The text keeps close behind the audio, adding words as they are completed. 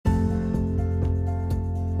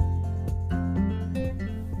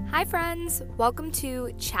Hi friends, welcome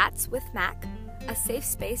to Chats with Mac, a safe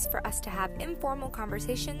space for us to have informal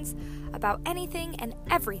conversations about anything and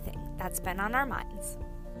everything that's been on our minds.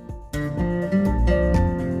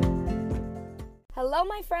 Hello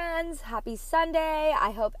my friends, happy Sunday.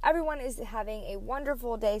 I hope everyone is having a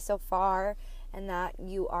wonderful day so far and that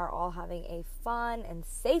you are all having a fun and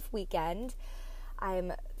safe weekend.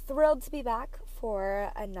 I'm thrilled to be back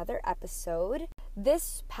for another episode.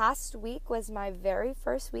 This past week was my very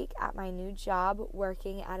first week at my new job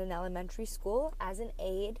working at an elementary school as an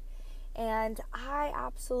aide, and I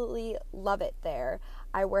absolutely love it there.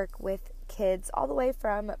 I work with kids all the way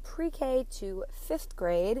from pre-K to 5th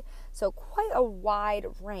grade, so quite a wide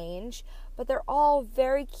range, but they're all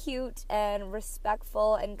very cute and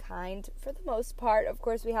respectful and kind for the most part. Of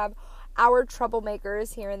course, we have our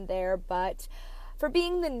troublemakers here and there, but for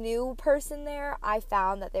being the new person there, I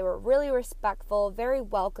found that they were really respectful, very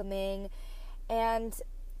welcoming, and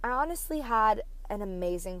I honestly had an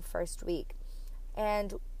amazing first week.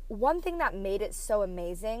 And one thing that made it so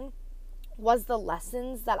amazing was the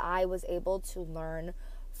lessons that I was able to learn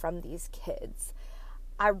from these kids.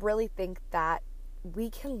 I really think that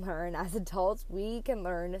we can learn as adults, we can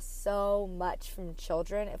learn so much from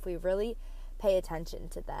children if we really pay attention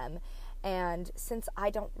to them. And since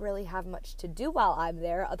I don't really have much to do while I'm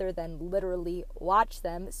there other than literally watch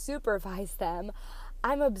them, supervise them,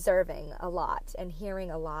 I'm observing a lot and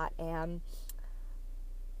hearing a lot. And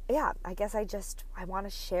yeah, I guess I want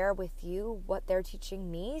to share with you what they're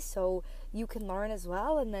teaching me so you can learn as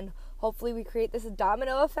well. And then hopefully we create this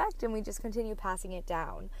domino effect and we just continue passing it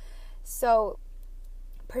down. So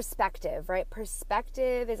perspective, right?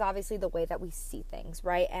 Perspective is obviously the way that we see things,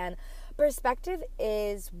 right? And perspective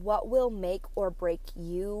is what will make or break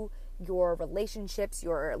you, your relationships,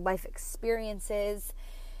 your life experiences.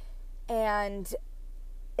 And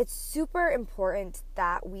it's super important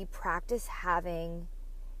that we practice having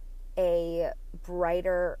a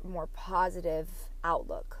brighter, more positive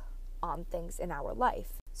outlook on things in our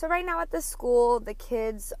life. So right now at the school, the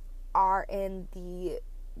kids are in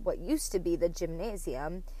what used to be the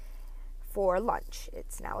gymnasium for lunch.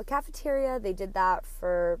 It's now a cafeteria. They did that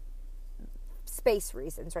for space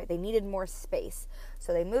reasons, right? They needed more space,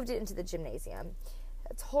 so they moved it into the gymnasium.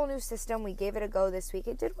 It's a whole new system. We gave it a go this week.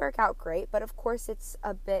 It did work out great, but of course it's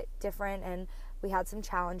a bit different and we had some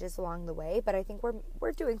challenges along the way, but I think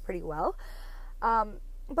we're doing pretty well.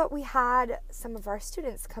 But we had some of our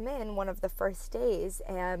students come in one of the first days,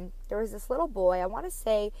 and there was this little boy, I want to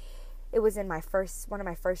say it was in one of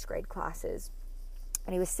my first grade classes,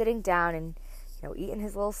 and he was sitting down and eating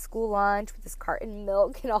his little school lunch with his carton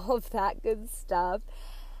milk and all of that good stuff.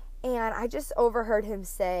 And I just overheard him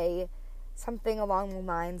say something along the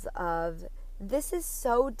lines of, "This is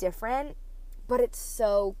so different, but it's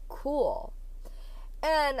so cool."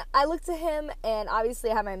 And I looked at him, and obviously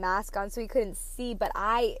I had my mask on so he couldn't see, but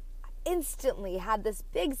I instantly had this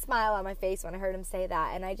big smile on my face when I heard him say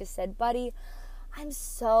that. And I just said, "Buddy, I'm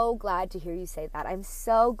so glad to hear you say that. I'm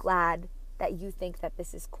so glad that you think that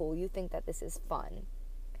this is cool. You think that this is fun."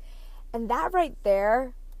 And that right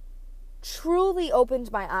there truly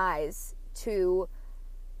opened my eyes to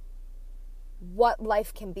what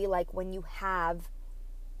life can be like when you have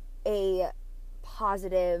a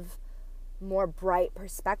positive, more bright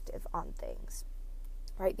perspective on things,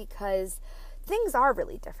 right? Because things are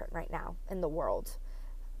really different right now in the world.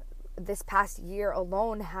 This past year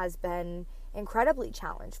alone has been incredibly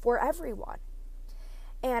challenged for everyone.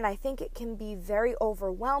 And I think it can be very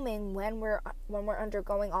overwhelming when we're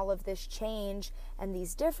undergoing all of this change and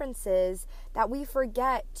these differences that we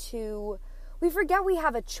forget we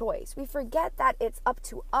have a choice. We forget that it's up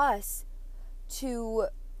to us to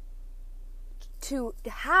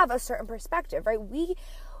have a certain perspective, right?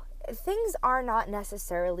 Things are not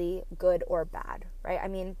necessarily good or bad, right? I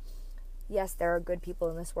mean, yes, there are good people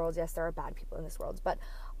in this world. Yes, there are bad people in this world. But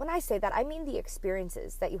when I say that, I mean the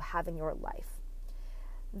experiences that you have in your life.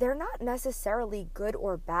 They're not necessarily good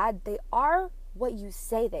or bad. They are what you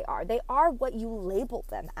say they are. They are what you label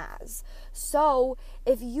them as. So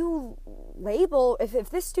if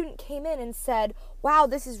this student came in and said, "Wow,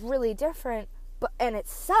 this is really different, and it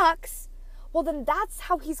sucks," well, then that's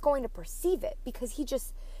how he's going to perceive it, because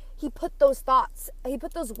he put those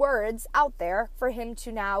words out there for him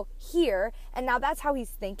to now hear, and now that's how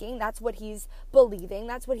he's thinking, that's what he's believing,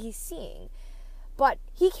 that's what he's seeing. But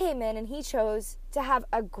he came in and he chose to have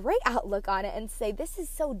a great outlook on it and say, "This is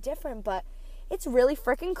so different, but it's really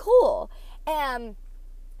freaking cool." And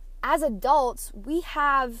as adults, we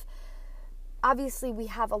have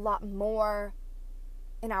a lot more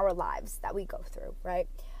in our lives that we go through, right?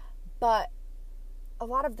 But a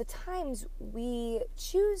lot of the times we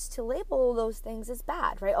choose to label those things as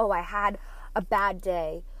bad, right? Oh, I had a bad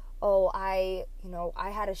day. Oh, I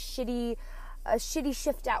had a shitty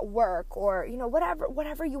shift at work, or,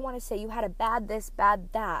 whatever you want to say. You had a bad this, bad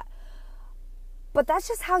that. But that's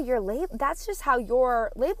just how you're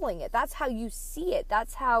labeling it. That's how you see it.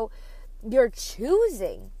 That's how you're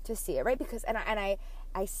choosing to see it, right? Because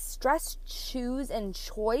I stress choose and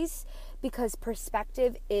choice, because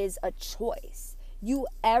perspective is a choice. You,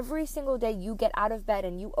 every single day you get out of bed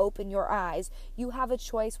and you open your eyes, you have a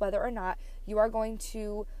choice whether or not you are going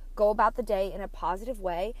to go about the day in a positive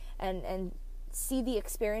way and see the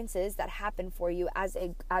experiences that happen for you as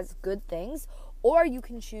good things, or you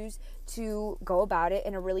can choose to go about it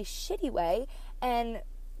in a really shitty way and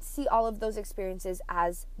see all of those experiences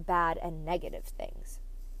as bad and negative things.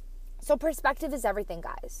 So perspective is everything,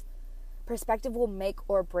 guys. Perspective will make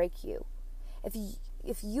or break you.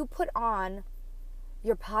 If you put on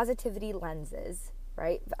your positivity lenses,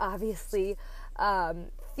 right? Obviously,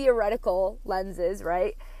 theoretical lenses,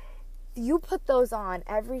 right? You put those on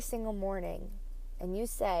every single morning and you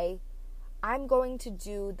say, I'm going to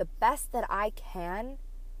do the best that I can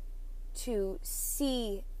to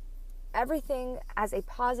see everything as a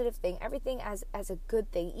positive thing, everything as a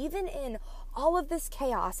good thing, even in all of this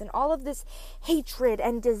chaos and all of this hatred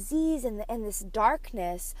and disease and this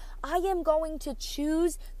darkness. I am going to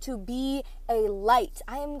choose to be a light.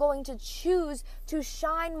 I am going to choose to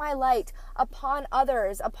shine my light upon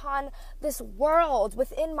others, upon this world,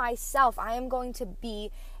 within myself. I am going to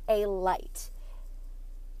be a light.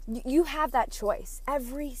 You have that choice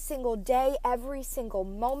every single day, every single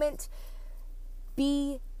moment.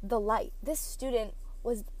 Be the light. This student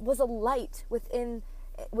was a light within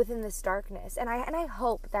this darkness, and I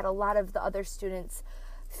hope that a lot of the other students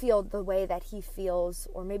feel the way that he feels,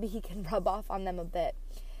 or maybe he can rub off on them a bit,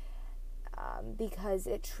 because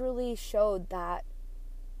it truly showed that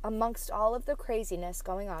amongst all of the craziness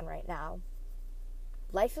going on right now,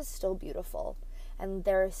 life is still beautiful, and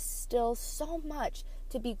there is still so much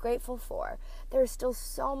to be grateful for. There's still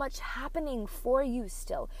so much happening for you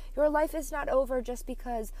still. Your life is not over just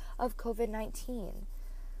because of COVID-19.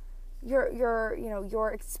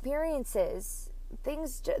 Your experiences,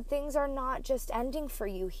 things are not just ending for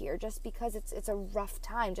you here just because it's a rough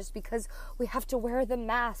time, just because we have to wear the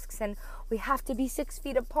masks and we have to be 6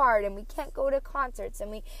 feet apart and we can't go to concerts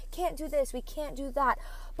and we can't do this, we can't do that.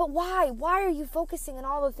 But why? Why are you focusing on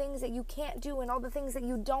all the things that you can't do and all the things that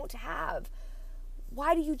you don't have?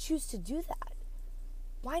 Why do you choose to do that?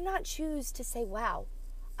 Why not choose to say, wow,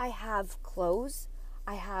 I have clothes,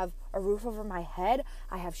 I have a roof over my head,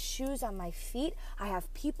 I have shoes on my feet, I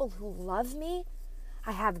have people who love me,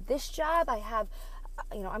 I have this job, I have,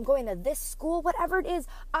 I'm going to this school, whatever it is.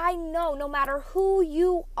 I know no matter who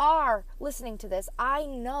you are listening to this, I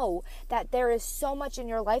know that there is so much in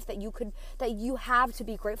your life that you have to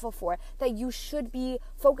be grateful for, that you should be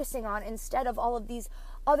focusing on instead of all of these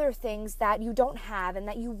other things that you don't have and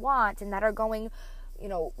that you want and that are going,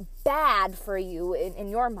 bad for you in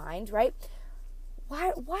your mind, right?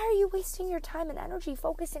 Why are you wasting your time and energy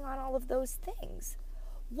focusing on all of those things?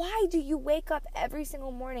 Why do you wake up every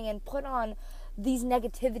single morning and put on these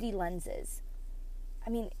negativity lenses? I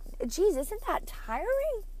mean, geez, isn't that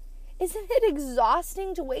tiring? Isn't it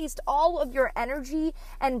exhausting to waste all of your energy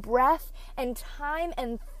and breath and time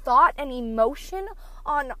and thought and emotion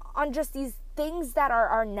on just these things that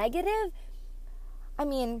are negative? I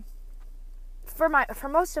mean, for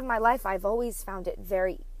most of my life, I've always found it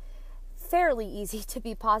fairly easy to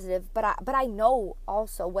be positive, but I know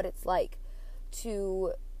also what it's like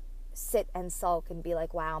to sit and sulk and be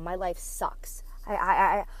like, wow, my life sucks.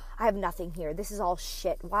 I have nothing here. This is all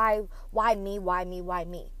shit. Why me? Why me? Why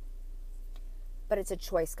me? But it's a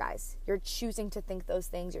choice, guys. You're choosing to think those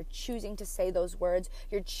things. You're choosing to say those words.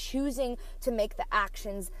 You're choosing to make the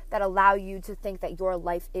actions that allow you to think that your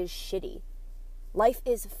life is shitty. Life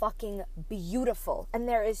is fucking beautiful, and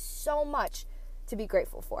there is so much to be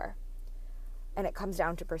grateful for. And it comes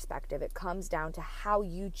down to perspective. It comes down to how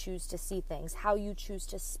you choose to see things, how you choose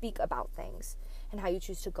to speak about things, and how you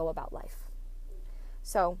choose to go about life.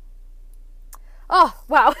 So, oh,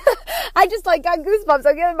 wow. I just got goosebumps.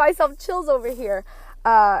 I'm giving myself chills over here.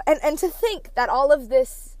 And to think that all of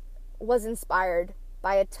this was inspired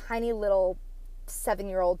by a tiny little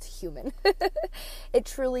 7-year-old human. It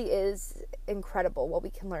truly is incredible what we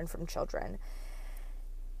can learn from children.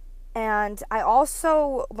 And I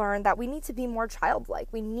also learned that we need to be more childlike.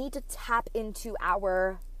 We need to tap into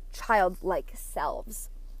our childlike selves.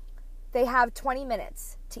 They have 20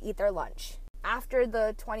 minutes to eat their lunch. After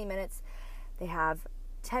the 20 minutes, they have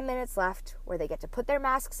 10 minutes left where they get to put their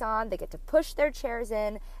masks on, they get to push their chairs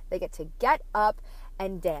in, they get to get up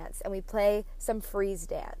and dance. And we play some freeze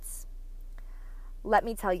dance. Let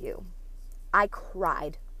me tell you, I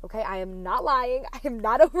cried, okay? I am not lying. I am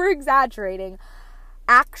not over-exaggerating.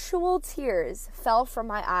 Actual tears fell from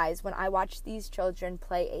my eyes when I watched these children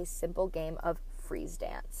play a simple game of freeze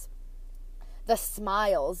dance. The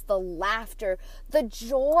smiles, the laughter, the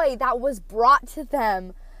joy that was brought to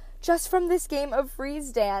them just from this game of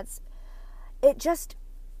freeze dance, it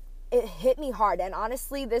hit me hard. And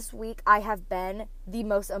honestly, this week I have been the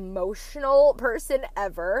most emotional person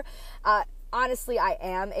ever. Honestly, I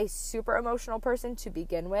am a super emotional person to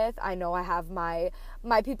begin with. I know I have my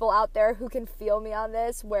people out there who can feel me on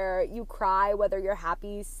this, where you cry whether you're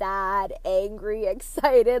happy, sad, angry,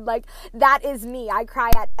 excited. Like, that is me. I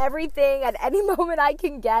cry at everything, at any moment I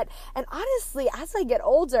can get. And honestly, as I get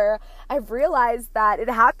older, I've realized that it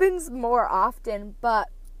happens more often, but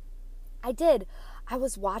I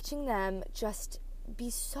was watching them just be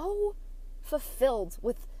so fulfilled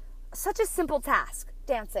with such a simple task,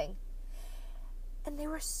 dancing. And they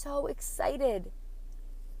were so excited.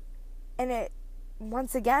 And it,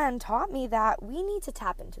 once again, taught me that we need to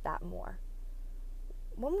tap into that more.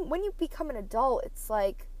 When you become an adult, it's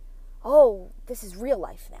like, oh, this is real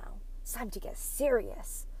life now. It's time to get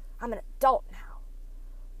serious. I'm an adult now.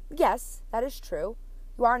 Yes, that is true.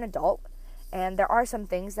 You are an adult. And there are some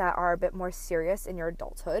things that are a bit more serious in your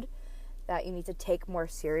adulthood that you need to take more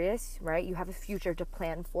serious, right? You have a future to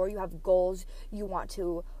plan for. You have goals you want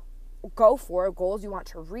to go for, goals you want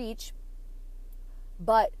to reach,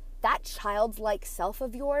 but that childlike self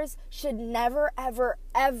of yours should never, ever,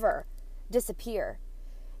 ever disappear.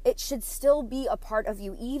 It should still be a part of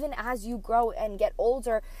you, even as you grow and get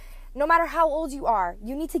older. No matter how old you are,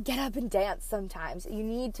 you need to get up and dance sometimes. You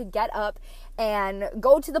need to get up and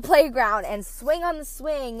go to the playground and swing on the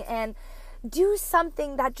swing and do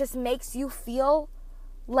something that just makes you feel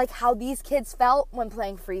like how these kids felt when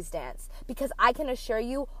playing freeze dance. Because I can assure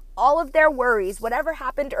you, all of their worries, whatever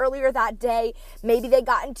happened earlier that day, maybe they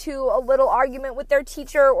got into a little argument with their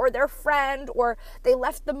teacher or their friend, or they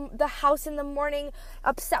left the house in the morning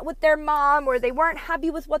upset with their mom, or they weren't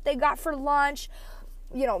happy with what they got for lunch.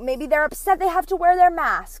 You know, maybe they're upset they have to wear their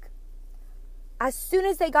mask. As soon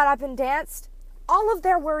as they got up and danced, all of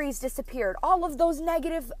their worries disappeared. All of those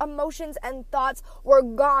negative emotions and thoughts were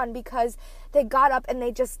gone because they got up and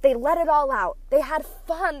they let it all out. They had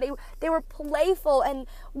fun. They were playful, and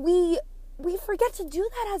we forget to do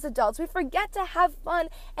that as adults. We forget to have fun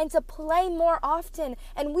and to play more often,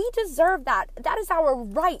 and we deserve that. That is our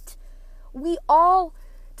right. We all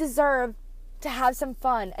deserve to have some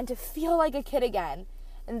fun and to feel like a kid again.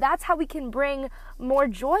 And that's how we can bring more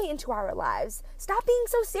joy into our lives. Stop being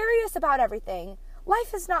so serious about everything.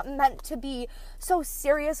 Life is not meant to be so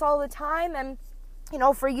serious all the time, and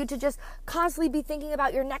for you to just constantly be thinking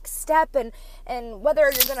about your next step and whether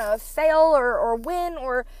you're gonna fail or win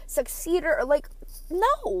or succeed or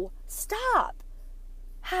no, stop.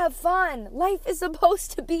 Have fun. Life is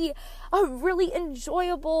supposed to be a really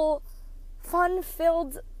enjoyable,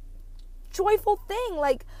 fun-filled, joyful thing.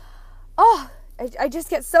 I just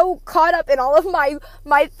get so caught up in all of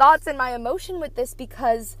my thoughts and my emotion with this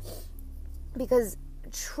because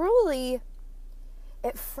truly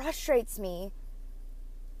it frustrates me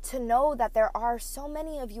to know that there are so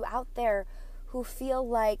many of you out there who feel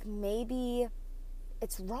like maybe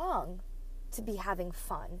it's wrong to be having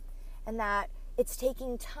fun and that it's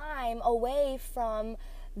taking time away from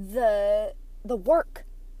the work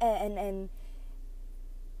and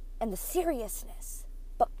the seriousness.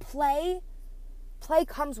 But play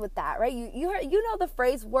comes with that, right? You know the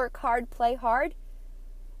phrase work hard, play hard?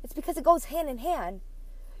 It's because it goes hand in hand.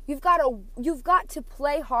 You've got to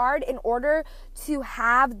play hard in order to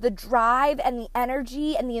have the drive and the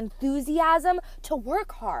energy and the enthusiasm to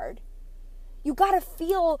work hard. You got to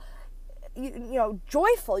feel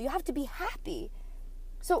joyful. You have to be happy.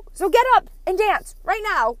 So get up and dance right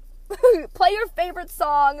now. Play your favorite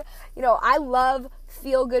song. I love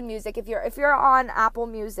feel good music. If you're on Apple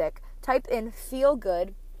Music, type in feel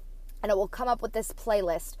good and it will come up with this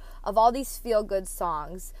playlist of all these feel good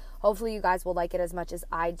songs. Hopefully you guys will like it as much as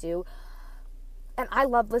I do. And I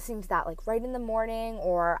love listening to that right in the morning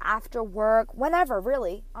or after work, whenever,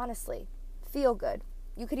 really, honestly. Feel good.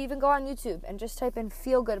 You could even go on YouTube and just type in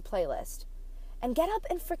feel good playlist and get up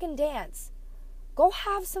and freaking dance. Go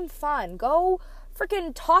have some fun. Go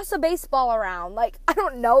freaking toss a baseball around. I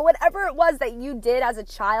don't know, whatever it was that you did as a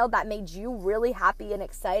child that made you really happy and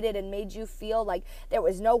excited and made you feel like there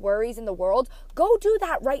was no worries in the world, go do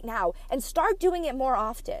that right now and start doing it more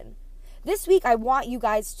often. This week, I want you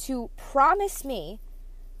guys to promise me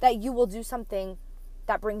that you will do something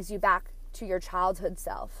that brings you back to your childhood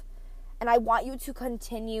self. And I want you to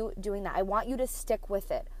continue doing that. I want you to stick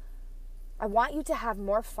with it. I want you to have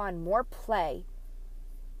more fun, more play.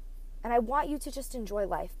 And I want you to just enjoy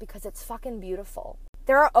life because it's fucking beautiful.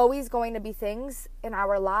 There are always going to be things in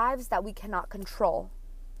our lives that we cannot control.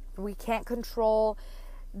 We can't control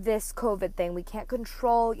this COVID thing. We can't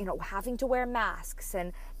control, having to wear masks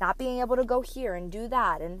and not being able to go here and do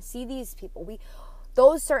that and see these people.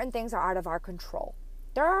 Those certain things are out of our control.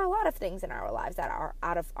 There are a lot of things in our lives that are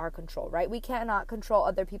out of our control, right? We cannot control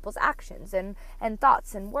other people's actions and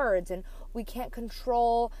thoughts and words, and we can't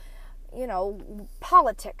control,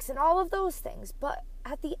 politics and all of those things. But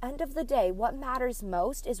at the end of the day, what matters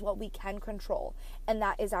most is what we can control, and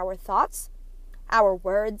that is our thoughts, our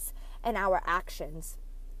words, and our actions.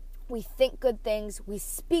 We think good things, we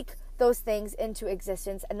speak those things into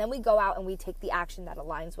existence, and then we go out and we take the action that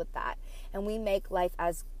aligns with that, and we make life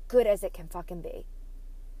as good as it can fucking be.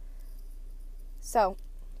 So,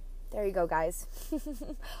 there you go, guys.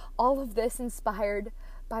 All of this inspired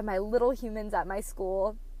by my little humans at my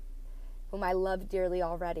school, whom I love dearly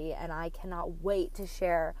already, and I cannot wait to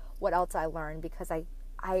share what else I learned, because I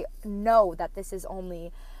know that this is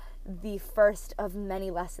only the first of many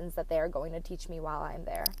lessons that they are going to teach me while I'm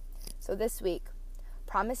there. So this week,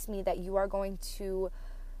 promise me that you are going to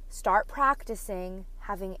start practicing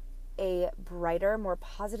having a brighter, more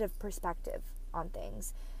positive perspective on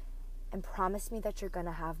things. And promise me that you're going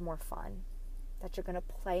to have more fun, that you're going to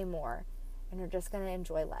play more, and you're just going to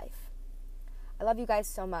enjoy life. I love you guys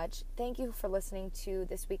so much. Thank you for listening to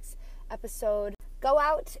this week's episode. Go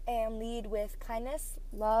out and lead with kindness,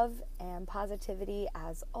 love, and positivity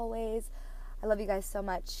as always. I love you guys so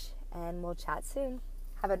much, and we'll chat soon.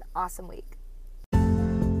 Have an awesome week.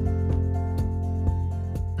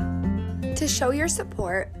 To show your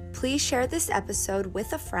support, please share this episode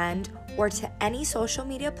with a friend or to any social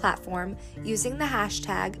media platform using the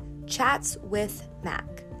hashtag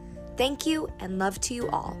 #ChatsWithMac. Thank you and love to you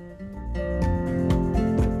all.